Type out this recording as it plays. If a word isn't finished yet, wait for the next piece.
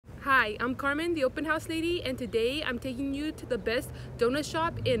Hi, I'm Carmen, the open house lady, and today I'm taking you to the best donut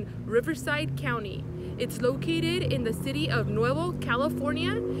shop in Riverside County. It's located in the city of Nuevo,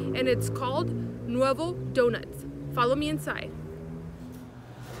 California, and it's called Nuevo Donuts. Follow me inside.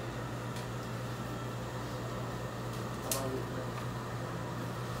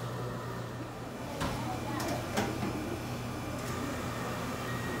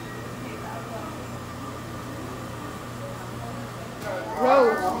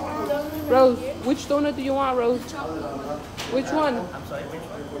 Rose, which donut do you want, Rose? Which one? I'm sorry, which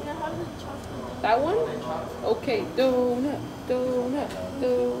one? That one? Okay, donut, donut,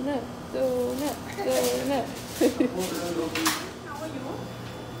 donut, donut, donut.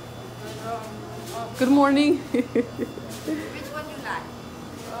 Good morning. Which one you like?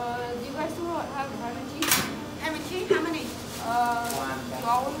 Do you guys still have ham and cheese? Ham and cheese? How many?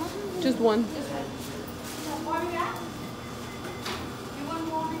 Just one. More of that? You want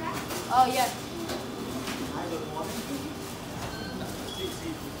more of that? Oh, yeah.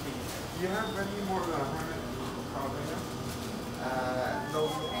 Do you have any more no.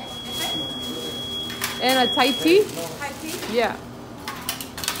 And a Thai tea? Thai tea? Yeah.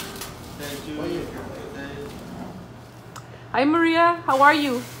 Hi Maria, how are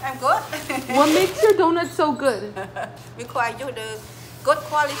you? I'm good. What makes your donuts so good? Because I use the good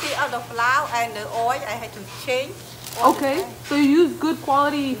quality of the flour and the oil. I had to change. Okay, so you use good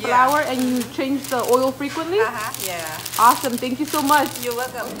quality flour and you change the oil frequently? Yeah. Awesome, thank you so much. You're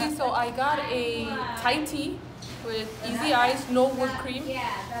welcome. Okay, so I got a Thai tea with easy ice, no whipped cream,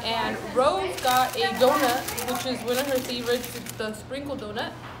 and Rose got a donut, which is one of her favorites. It's the sprinkle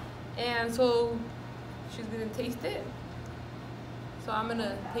donut, and so she's gonna taste it. So I'm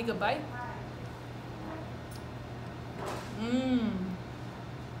gonna take a bite. Mmm,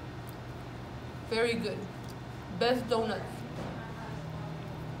 very good. Best donuts.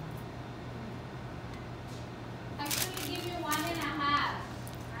 Actually, give you 1.5.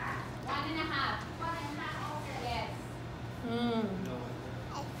 1.5. Yes. Mmm.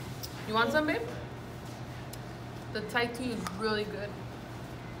 You want some, babe? The Thai tea is really good.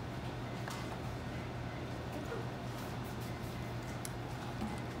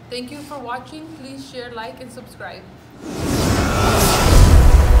 Thank you for watching. Please share, like, and subscribe.